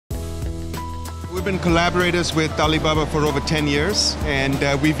We've been collaborators with Alibaba for over 10 years,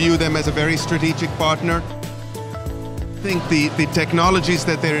 and we view them as a very strategic partner. I think the technologies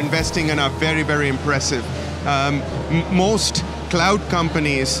that they're investing in are very, very impressive. Most cloud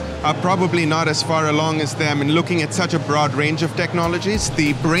companies are probably not as far along as them in looking at such a broad range of technologies.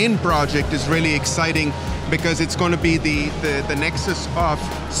 The Brain project is really exciting because it's going to be the nexus of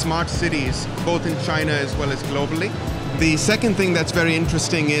smart cities, both in China as well as globally. The second thing that's very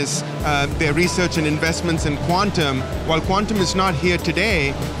interesting is their research and investments in quantum. While quantum is not here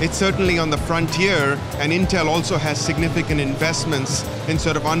today, it's certainly on the frontier, and Intel also has significant investments in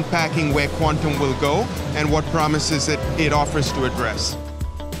sort of unpacking where quantum will go and what promises it offers to address.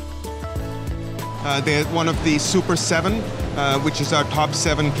 They're one of the Super 7, which is our top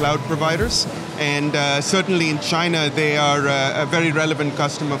 7 cloud providers, and certainly in China they are a very relevant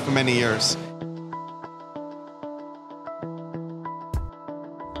customer for many years.